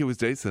got lucky with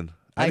Jason.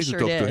 I need sure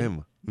to talk did. to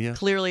him. Yeah.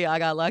 Clearly, I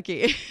got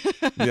lucky.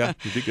 Yeah,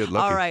 you did get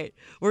lucky. All right.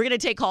 We're going to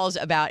take calls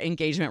about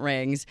engagement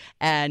rings.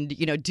 And,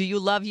 do you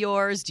love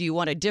yours? Do you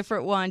want a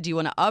different one? Do you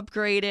want to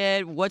upgrade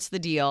it? What's the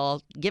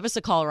deal? Give us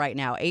a call right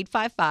now.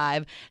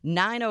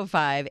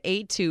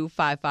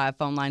 855-905-8255.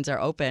 Phone lines are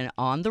open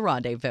on The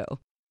Rendezvous.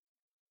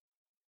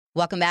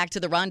 Welcome back to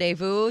The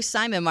Rendezvous.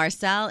 Simon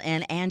Marcel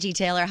and Angie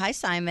Taylor. Hi,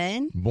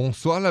 Simon.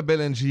 Bonsoir, la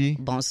belle Angie.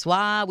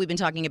 Bonsoir. We've been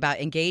talking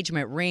about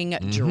engagement ring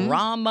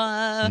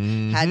drama.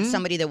 Had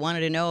somebody that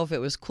wanted to know if it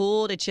was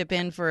cool to chip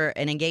in for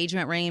an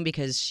engagement ring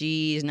because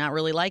she's not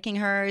really liking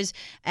hers.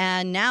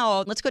 And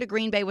now let's go to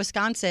Green Bay,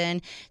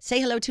 Wisconsin. Say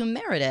hello to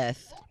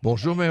Meredith.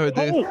 Bonjour, Meredith.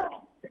 Hey.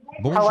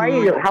 Bonjour. How are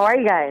you? How are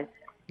you guys?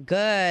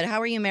 Good. How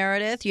are you,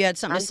 Meredith? You had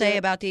something to say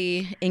about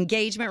the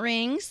engagement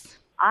rings?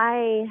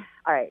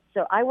 All right,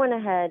 so I went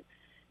ahead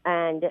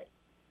and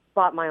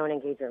bought my own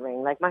engagement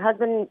ring. Like, my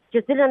husband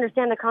just didn't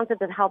understand the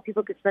concept of how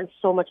people could spend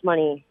so much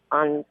money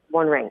on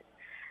one ring.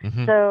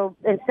 So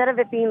instead of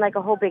it being like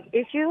a whole big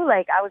issue,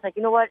 like, I was like,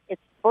 you know what? It's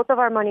both of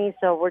our money,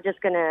 so I'm just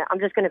gonna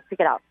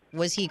pick it out.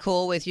 Was he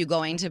cool with you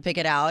going to pick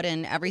it out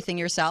and everything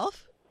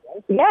yourself?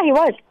 Yeah, he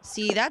was.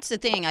 See, that's the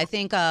thing. I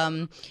think,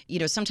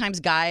 sometimes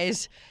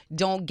guys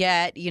don't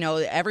get,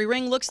 every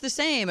ring looks the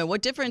same. And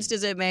what difference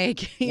does it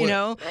make,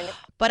 know?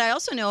 But I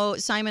also know,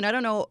 Simon, I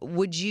don't know,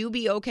 would you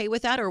be okay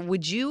with that? Or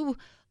would you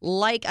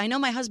I know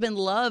my husband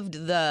loved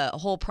the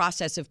whole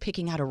process of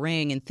picking out a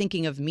ring and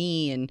thinking of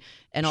me and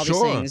all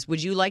these things.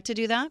 Would you like to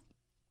do that?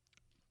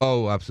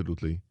 Oh,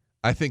 absolutely.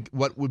 I think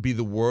what would be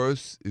the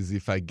worst is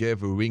if I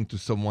gave a ring to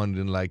someone who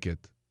didn't like it.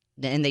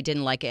 And they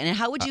didn't like it. And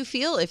how would you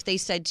feel if they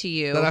said to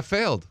you that I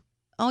failed?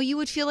 Oh, you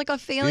would feel like a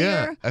failure?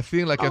 Yeah, I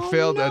feel like I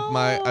failed at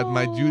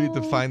my duty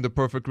to find the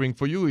perfect ring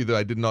for you. Either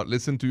I did not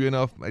listen to you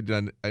enough.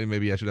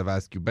 Maybe I should have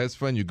asked your best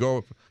friend, your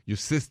girl, your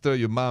sister,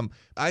 your mom.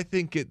 I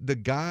think the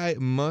guy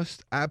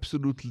must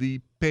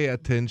absolutely pay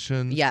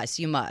attention. Yes,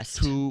 you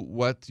must. To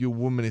what your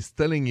woman is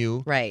telling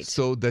you. Right.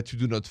 So that you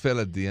do not fail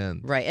at the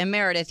end. Right. And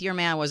Meredith, your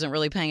man wasn't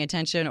really paying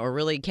attention or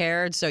really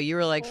cared. So you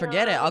were like,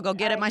 forget it. I'll go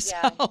get it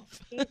myself.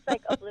 Yeah. He's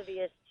like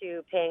oblivious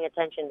to paying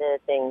attention to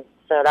things.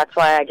 So that's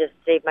why I just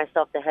saved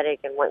myself the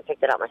headache and went and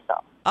picked it out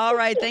myself. All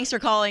right. Thanks for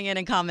calling in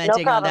and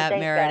commenting on that,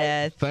 Thanks,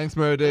 Meredith. Guys. Thanks,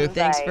 Meredith.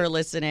 Thanks for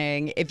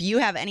listening. If you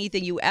have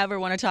anything you ever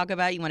want to talk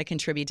about, you want to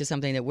contribute to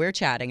something that we're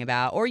chatting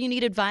about, or you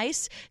need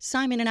advice,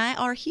 Simon and I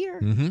are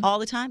here all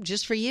the time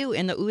just for you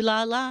in the ooh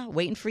la la,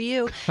 waiting for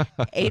you.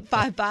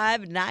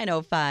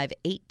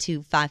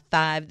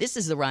 855-905-8255. This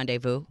is The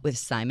Rendezvous with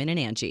Simon and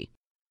Angie.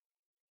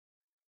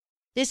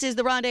 This is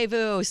The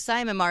Rendezvous.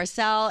 Simon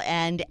Marcel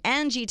and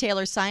Angie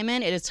Taylor.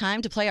 Simon, it is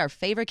time to play our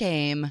favorite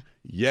game.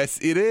 Yes,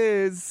 it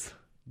is.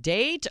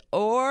 Date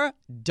or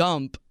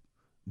dump?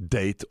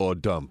 Date or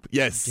dump.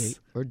 Yes. Date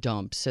or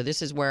dump. So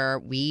this is where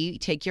we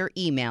take your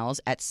emails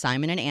at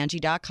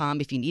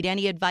simonandangie.com. If you need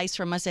any advice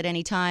from us at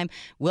any time,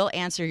 we'll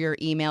answer your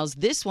emails.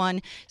 This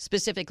one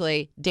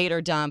specifically, date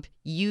or dump.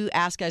 You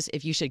ask us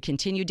if you should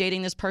continue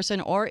dating this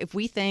person or if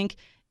we think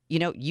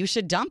you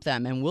should dump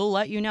them, and we'll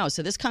let you know.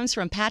 So this comes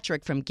from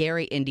Patrick from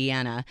Gary,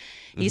 Indiana.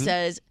 He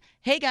says,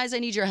 hey, guys, I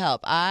need your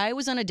help. I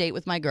was on a date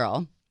with my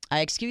girl.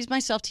 I excused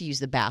myself to use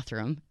the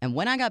bathroom, and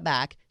when I got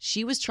back,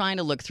 she was trying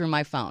to look through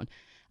my phone.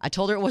 I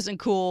told her it wasn't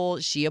cool.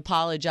 She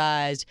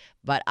apologized,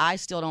 but I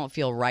still don't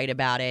feel right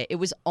about it. It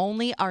was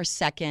only our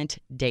second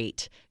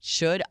date.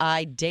 Should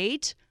I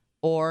date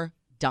or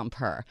dump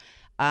her?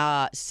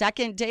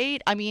 Second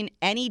date,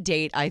 any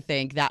date, I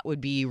think that would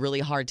be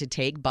really hard to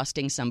take,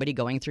 busting somebody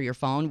going through your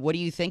phone. What do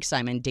you think,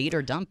 Simon? Date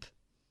or dump?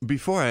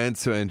 Before I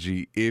answer,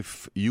 Angie,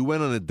 if you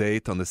went on a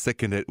date on the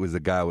second date with a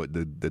guy with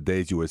the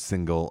days you were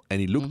single and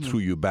he looked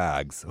through your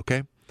bags,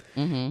 okay?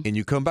 And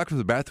you come back from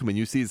the bathroom and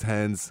you see his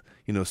hands,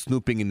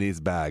 snooping in his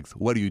bags.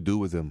 What do you do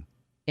with him?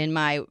 In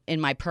my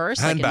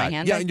purse? Handbag. Like in my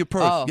handbag? Yeah, in your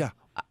purse. Oh. Yeah.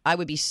 I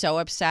would be so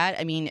upset.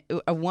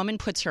 A woman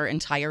puts her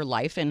entire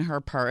life in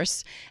her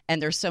purse,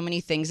 and there's so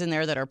many things in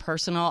there that are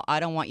personal. I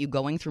don't want you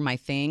going through my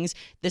things.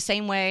 The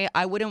same way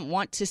I wouldn't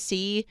want to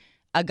see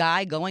a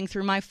guy going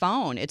through my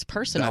phone. It's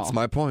personal. That's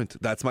my point.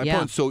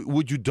 Point. So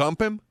would you dump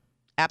him?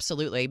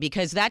 Absolutely,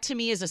 because that to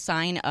me is a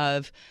sign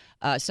of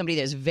somebody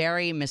that's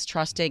very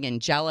mistrusting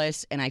and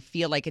jealous, and I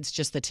feel like it's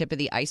just the tip of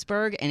the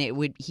iceberg,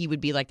 and he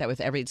would be like that with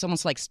it's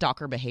almost like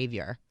stalker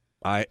behavior.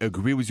 I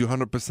agree with you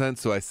 100%.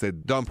 So I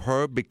said dump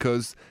her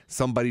because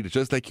somebody,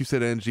 just like you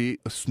said, Angie,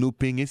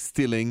 snooping is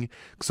stealing.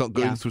 So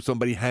going through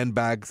somebody's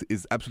handbags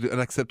is absolutely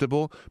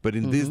unacceptable. But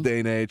in this day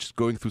and age,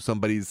 going through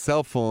somebody's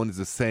cell phone is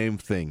the same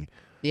thing.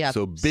 Yeah.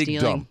 So big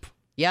Stealing. dump.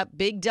 Yep,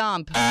 big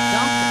dump.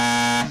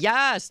 Dump.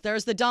 Yes,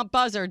 there's the dump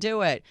buzzer.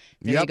 Do it.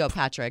 There you go,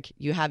 Patrick.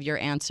 You have your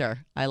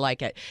answer. I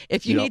like it.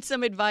 If you need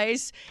some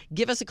advice,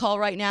 give us a call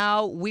right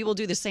now. We will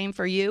do the same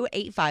for you.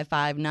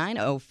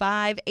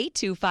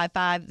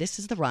 855-905-8255. This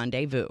is The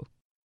Rendezvous.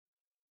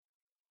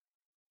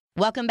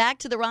 Welcome back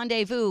to The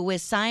Rendezvous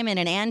with Simon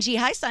and Angie.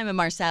 Hi, Simon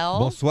Marcel.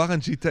 Bonsoir,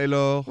 Angie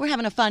Taylor. We're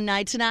having a fun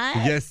night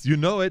tonight. Yes, you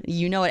know it.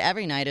 You know it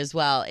every night as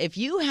well. If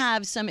you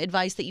have some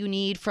advice that you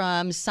need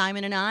from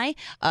Simon and I,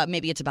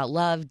 maybe it's about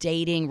love,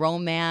 dating,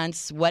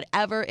 romance,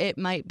 whatever it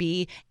might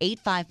be,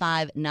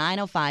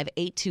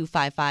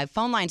 855-905-8255.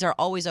 Phone lines are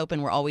always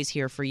open. We're always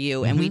here for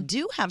you. And we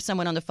do have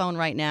someone on the phone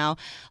right now.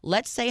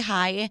 Let's say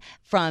hi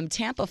from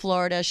Tampa,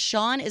 Florida.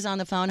 Sean is on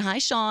the phone. Hi,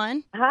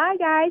 Sean. Hi,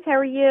 guys. How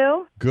are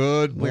you?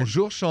 Good.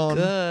 Bonjour, Sean.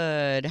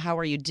 Good. How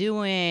are you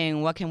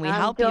doing? What can we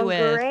help you doing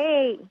with?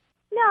 Great.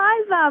 No,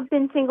 I've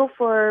been single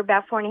for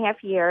about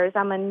 4.5 years.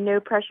 I'm a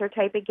no-pressure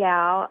type of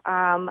gal.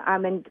 I'm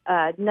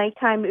a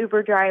nighttime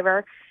Uber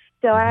driver,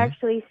 so I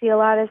actually see a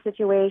lot of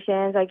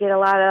situations. I get a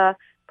lot of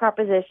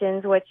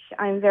propositions, which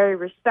I'm very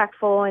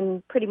respectful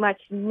and pretty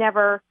much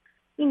never,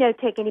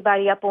 take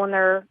anybody up on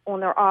their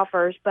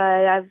offers.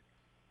 But I've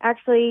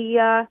actually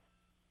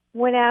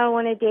went out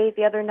on a date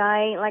the other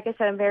night. Like I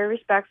said, I'm very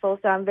respectful,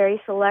 so I'm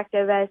very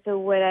selective as to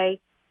who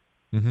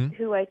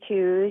I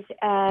choose.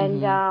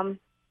 And I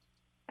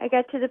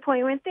got to the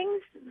point when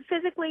things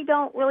physically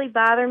don't really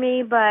bother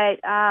me,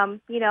 but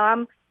I'm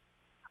a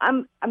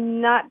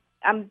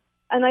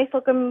nice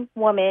looking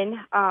woman,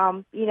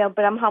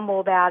 but I'm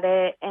humble about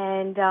it.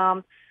 And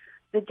the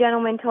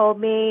gentleman told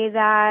me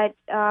that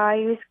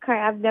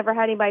I've never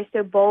had anybody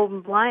so bold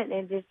and blunt,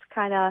 and it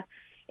kind of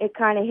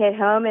hit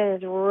home, and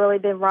it's really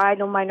been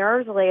riding on my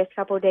nerves the last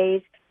couple of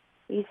days.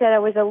 He said I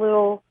was a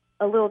little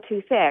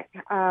too thick.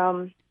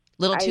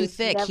 Too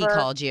thick, he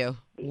called you.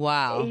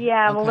 Wow.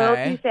 Yeah, I'm a little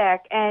too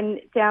thick. And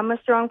so I'm a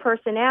strong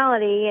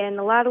personality, and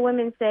a lot of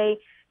women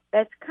say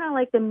that's kind of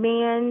like the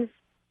man's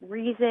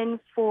reason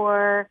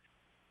for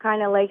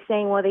kind of like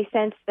saying, well, they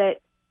sense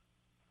that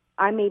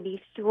I may be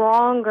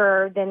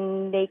stronger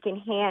than they can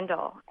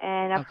handle.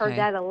 And I've heard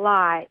that a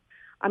lot.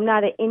 I'm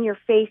not an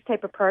in-your-face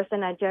type of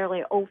person. I'm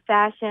generally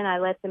old-fashioned. I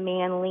let the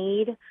man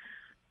lead,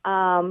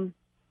 let him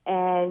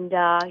open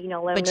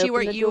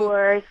the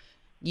doors.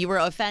 You were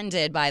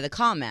offended by the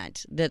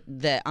comment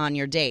that on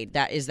your date.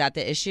 Is that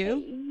the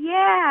issue?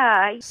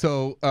 Yeah.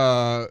 So,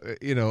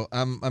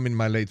 I'm in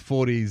my late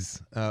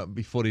 40s,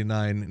 be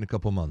 49 in a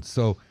couple months.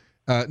 So,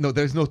 no,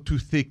 there's no too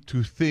thick,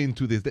 too thin,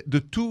 too this.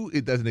 The two,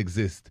 it doesn't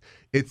exist.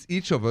 It's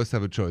each of us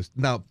have a choice.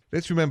 Now,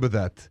 let's remember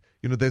that.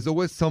 There's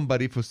always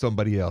somebody for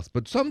somebody else,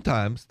 but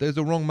sometimes there's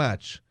a wrong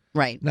match.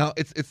 Right. Now,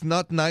 it's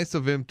not nice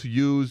of him to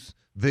use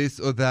this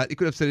or that. He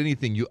could have said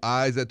anything. Your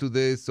eyes are to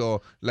this,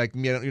 or like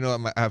me,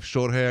 I have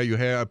short hair. Your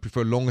hair, I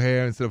prefer long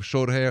hair instead of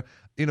short hair.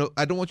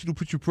 I don't want you to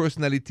put your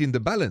personality in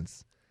the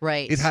balance.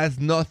 Right. It has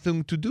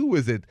nothing to do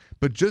with it,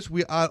 but just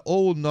we are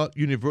all not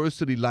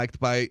universally liked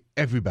by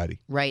everybody.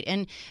 Right.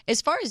 And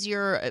as far as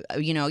your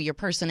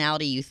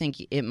personality, you think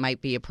it might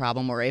be a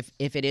problem, or if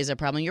it is a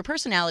problem, your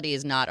personality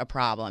is not a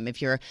problem.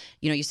 If you're,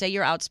 you say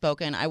you're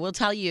outspoken, I will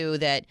tell you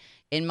that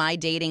in my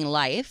dating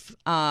life,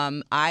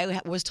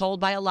 I was told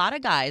by a lot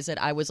of guys that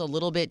I was a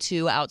little bit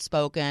too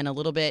outspoken, a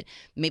little bit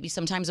maybe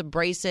sometimes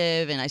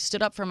abrasive, and I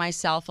stood up for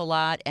myself a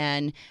lot,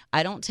 and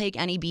I don't take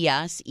any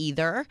BS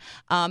either.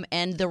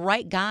 And the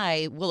right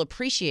guy will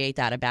appreciate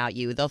that about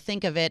you. They'll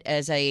think of it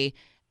as a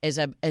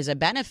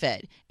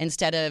benefit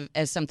instead of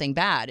as something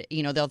bad.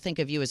 They'll think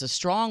of you as a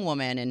strong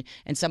woman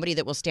and somebody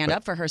that will stand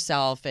up for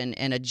herself and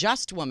a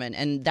just woman.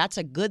 And that's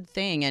a good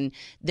thing. And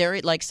there,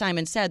 like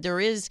Simon said, there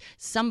is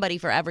somebody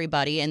for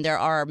everybody. And there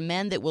are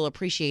men that will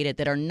appreciate it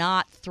that are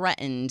not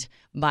threatened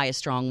by a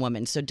strong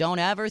woman. So don't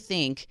ever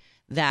think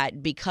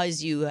that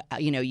because you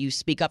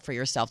speak up for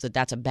yourself that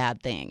that's a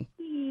bad thing.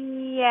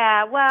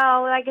 Yeah,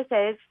 well, like I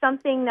said, it's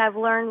something I've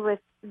learned with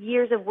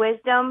years of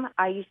wisdom.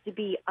 I used to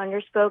be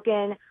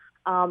underspoken.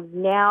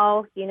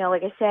 Now,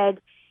 like I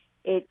said,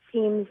 it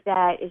seems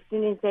that as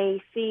soon as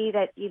they see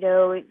that,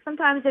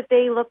 sometimes if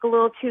they look a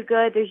little too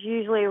good, there's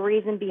usually a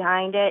reason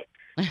behind it.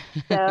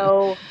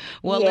 So,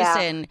 well,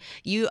 listen,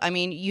 you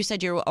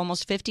said you're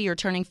almost 50, you're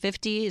turning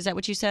 50. Is that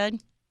what you said?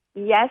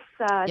 Yes.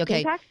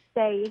 Okay. St. Patrick's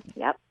Day.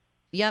 Yep.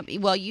 Yep.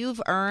 Well,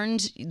 you've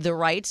earned the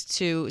right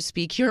to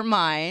speak your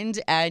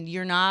mind, and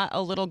you're not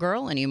a little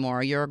girl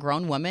anymore. You're a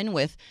grown woman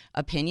with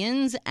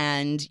opinions,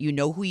 and you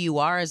know who you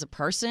are as a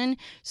person.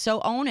 So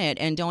own it,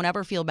 and don't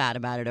ever feel bad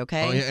about it,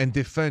 okay? Oh, yeah, and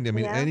defend.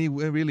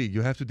 Really,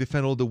 you have to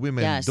defend all the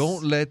women. Yes.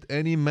 Don't let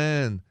any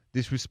man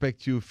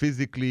disrespect you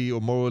physically or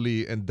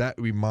morally, and that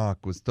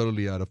remark was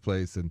totally out of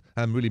place, and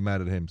I'm really mad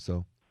at him.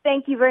 So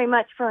thank you very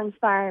much for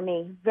inspiring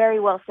me.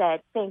 Very well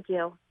said. Thank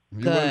you.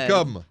 You're Good.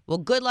 welcome. Well,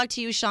 good luck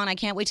to you, Sean. I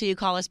can't wait till you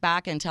call us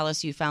back and tell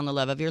us you found the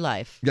love of your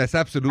life. Yes, I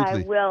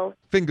absolutely. will.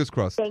 Fingers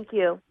crossed. Thank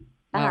you.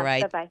 All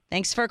right. Bye-bye.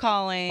 Thanks for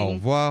calling. Au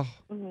revoir.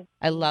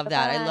 I love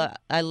that. Bye-bye.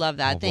 I love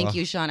that. Au Thank revoir.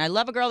 you, Sean. I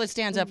love a girl that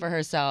stands up for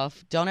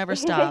herself. Don't ever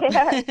stop.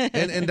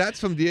 And that's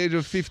from the age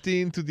of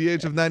 15 to the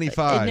age of 95,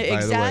 by the way.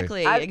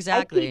 Exactly. I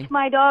Exactly. teach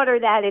my daughter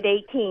that at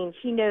 18.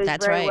 She knows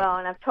That's very right. well,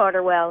 and I've taught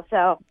her well.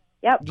 So,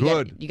 yep.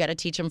 Good. You got to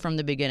teach them from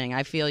the beginning.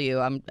 I feel you.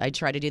 I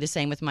try to do the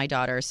same with my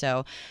daughter.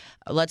 So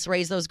let's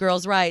raise those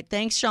girls right.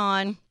 Thanks,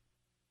 Sean.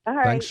 All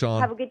right. Thanks,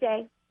 Sean. Have a good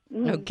day.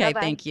 Okay, Bye-bye.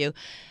 thank you.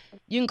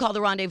 You can call the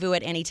Rendezvous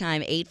at any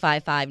time,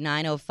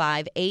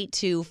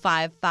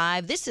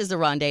 855-905-8255. This is the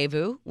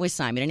Rendezvous with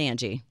Simon and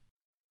Angie.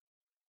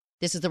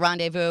 This is the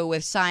Rendezvous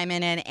with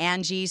Simon and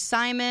Angie.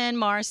 Simon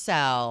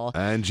Marcel.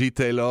 Angie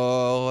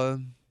Taylor.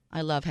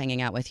 I love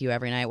hanging out with you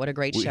every night. What a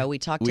great show. We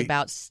talked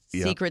about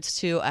secrets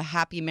to a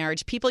happy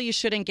marriage. People you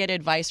shouldn't get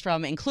advice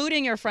from,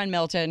 including your friend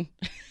Milton.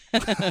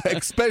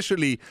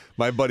 Especially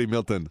my buddy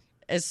Milton.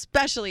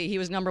 Especially, he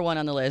was number one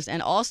on the list.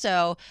 And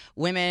also,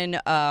 women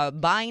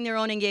buying their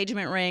own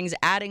engagement rings,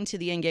 adding to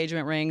the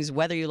engagement rings,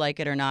 whether you like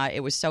it or not.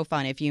 It was so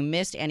fun. If you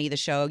missed any of the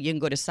show, you can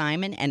go to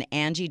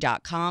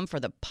simonandangie.com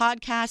for the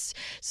podcast.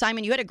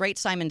 Simon, you had a great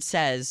Simon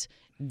Says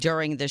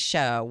during the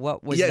show.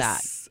 What was that?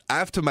 Yes.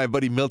 After my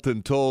buddy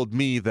Milton told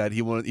me that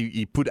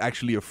he put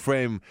actually a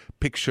frame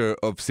picture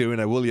of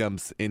Serena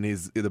Williams in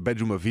the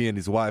bedroom of he and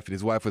his wife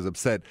was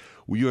upset.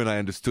 You and I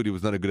understood it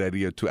was not a good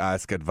idea to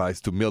ask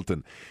advice to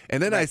Milton.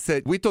 And then I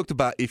said, we talked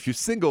about if you're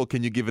single,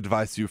 can you give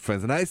advice to your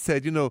friends? And I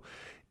said,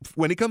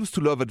 when it comes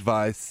to love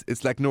advice,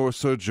 it's like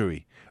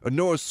neurosurgery. A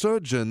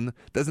neurosurgeon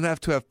doesn't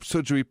have to have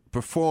surgery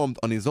performed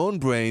on his own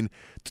brain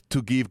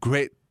to give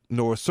great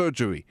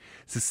neurosurgery.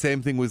 It's the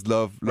same thing with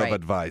love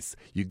advice.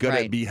 You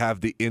gotta have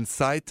the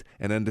insight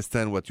and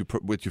understand what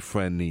your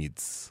friend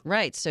needs.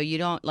 Right. So you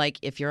don't,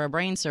 if you're a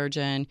brain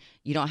surgeon,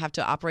 you don't have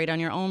to operate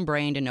on your own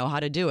brain to know how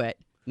to do it.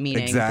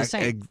 Meaning the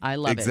same. I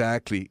love it.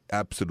 Exactly.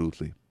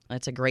 Absolutely.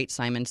 That's a great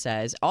Simon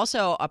Says.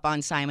 Also up on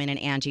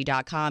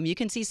simonandangie.com, you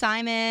can see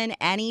Simon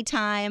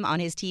anytime on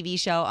his TV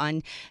show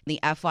on the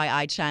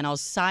FYI channel.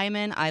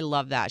 Simon, I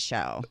love that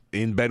show.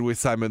 In Bed with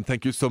Simon,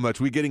 thank you so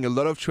much. We're getting a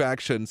lot of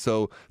traction,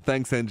 so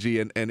thanks, Angie.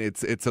 And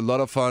it's a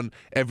lot of fun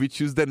every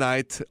Tuesday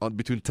night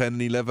between 10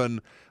 and 11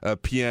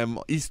 p.m.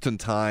 Eastern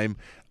Time.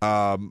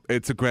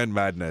 It's a grand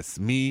madness.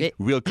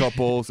 Real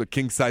couples, a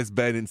king-size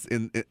bed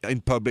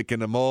in public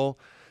in a mall.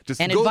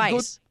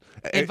 Advice.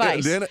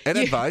 Advice. And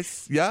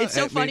advice, yeah. It's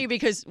so funny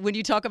because when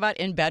you talk about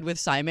in bed with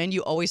Simon,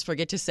 you always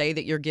forget to say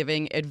that you're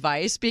giving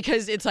advice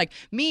because it's like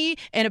me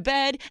and a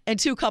bed and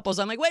two couples.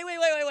 I'm like, wait.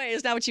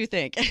 Is that what you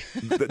think?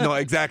 No,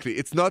 exactly.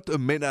 It's not a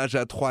ménage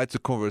à trois, it's a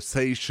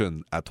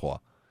conversation à trois.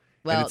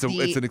 Well, and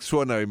it's an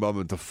extraordinary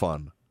moment of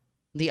fun.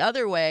 The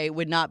other way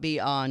would not be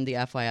on the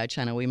FYI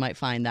channel. We might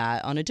find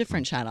that on a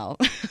different channel.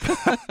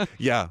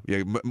 Yeah,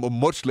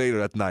 much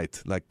later at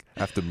night, like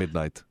after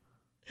midnight.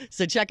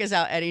 So check us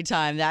out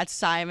anytime. That's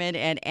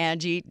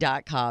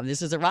simonandangie.com.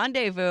 This is a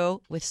Rendezvous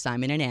with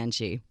Simon and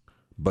Angie.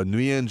 Bonne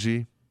nuit,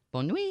 Angie.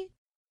 Bonne nuit.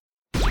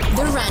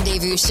 The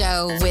Rendezvous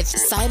Show with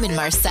Simon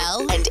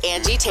Marcel and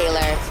Angie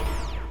Taylor.